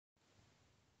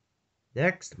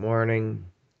Next morning,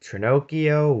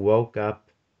 Trenocchio woke up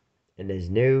in his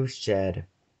new shed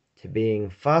to being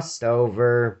fussed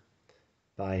over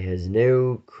by his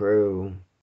new crew.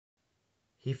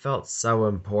 He felt so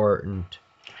important.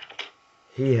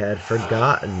 He had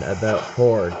forgotten about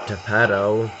poor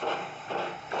Tophetto.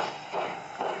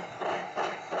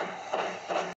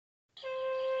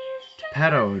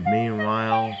 Tophetto had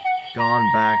meanwhile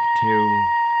gone back to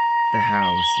the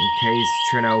house in case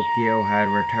Trenocchio had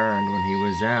returned when he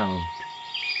was out.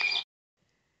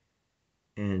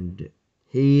 And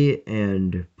he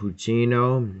and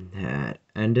Puccino had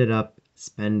ended up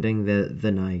spending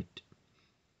the night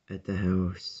at the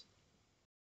house.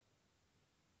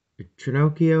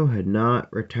 Trenocchio had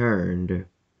not returned,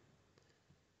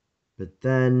 but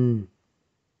then...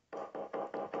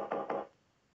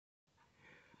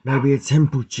 Maybe it's him,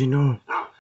 Puccino.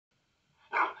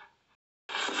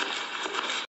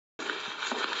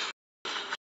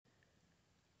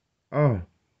 Oh.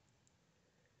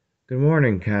 Good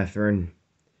morning, Catherine.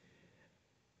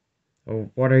 Oh,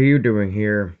 what are you doing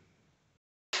here?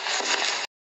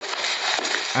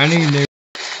 Any news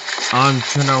on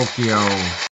Pinocchio?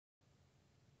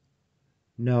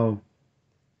 No.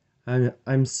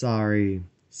 I'm sorry,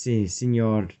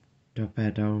 Signor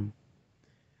Tophetto.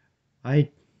 I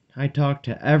talked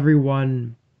to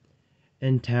everyone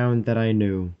in town that I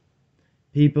knew.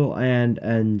 People and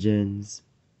engines.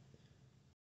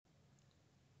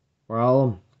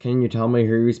 Well, can you tell me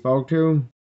who you spoke to?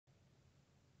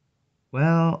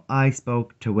 Well, I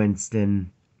spoke to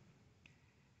Winston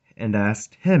and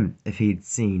asked him if he'd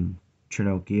seen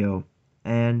Trenocchio,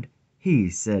 and he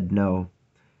said no.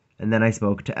 And then I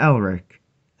spoke to Elric,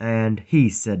 and he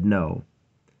said no.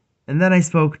 And then I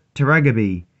spoke to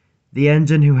Regaby, the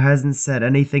engine who hasn't said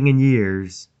anything in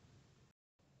years.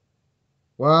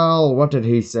 Well, what did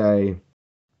he say?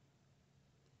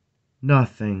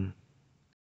 Nothing.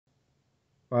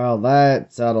 Well,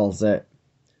 that settles it.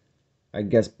 I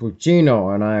guess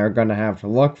Puccino and I are gonna have to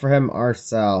look for him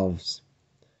ourselves.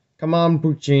 Come on,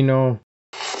 Puccino.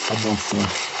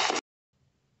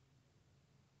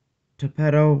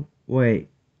 Tophetto, wait.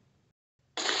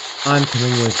 I'm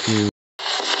coming with you.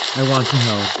 I want to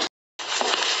help.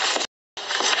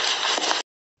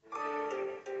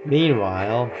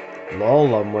 Meanwhile,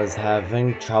 Lolum was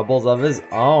having troubles of his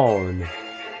own.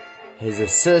 His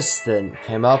assistant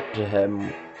came up to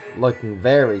him looking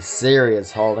very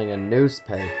serious, holding a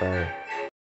newspaper.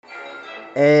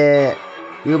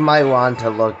 You might want to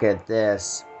look at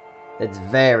this. It's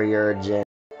very urgent.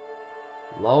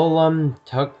 Lolum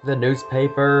took the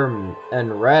newspaper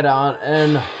and read on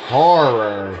in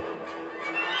horror.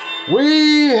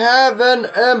 We have an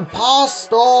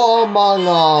impostor among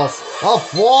us! A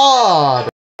fraud!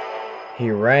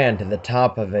 He ran to the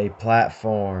top of a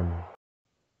platform.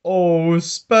 Oh,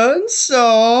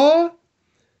 Spencer!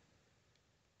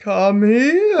 Come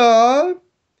here!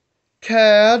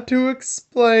 Care to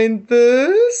explain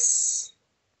this?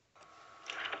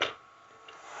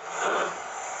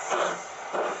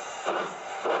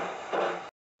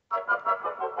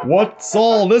 What's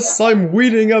all this I'm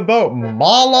reading about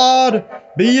Mallard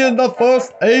being the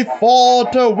first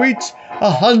A4 to reach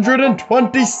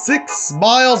 126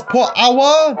 miles per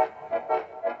hour?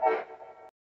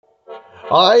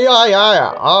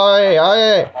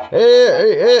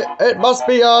 It must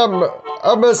be,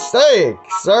 a mistake,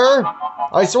 sir.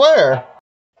 I swear.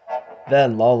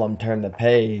 Then Lolum turned the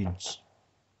page.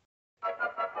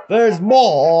 There's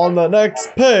more on the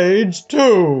next page,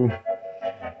 too.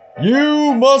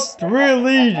 You must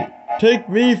really take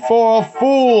me for a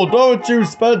fool, don't you,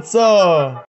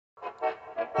 Spencer?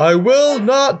 I will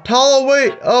not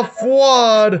tolerate a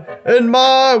fraud in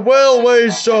my railway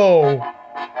show.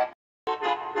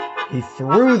 He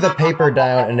threw the paper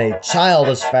down in a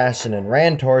childish fashion and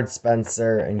ran towards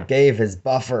Spencer and gave his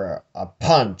buffer a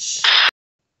punch.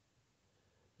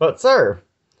 But sir,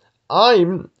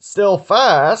 I'm still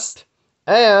fast,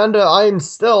 and I'm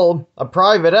still a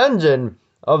private engine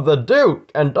of the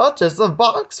Duke and Duchess of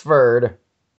Boxford.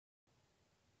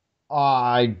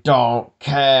 I don't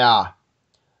care.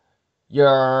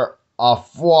 You're a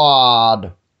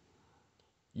fraud.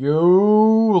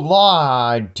 You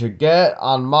lied to get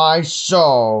on my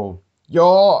show.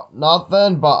 You're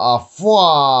nothing but a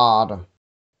fraud.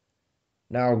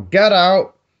 Now get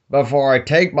out before I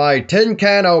take my tin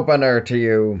can opener to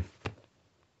you.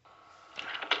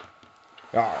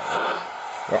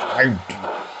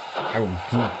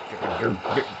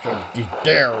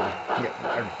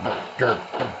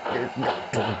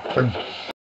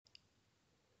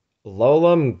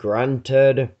 Lolum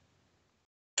grunted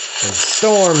and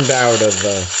stormed out of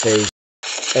the station.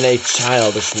 in a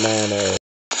childish manner.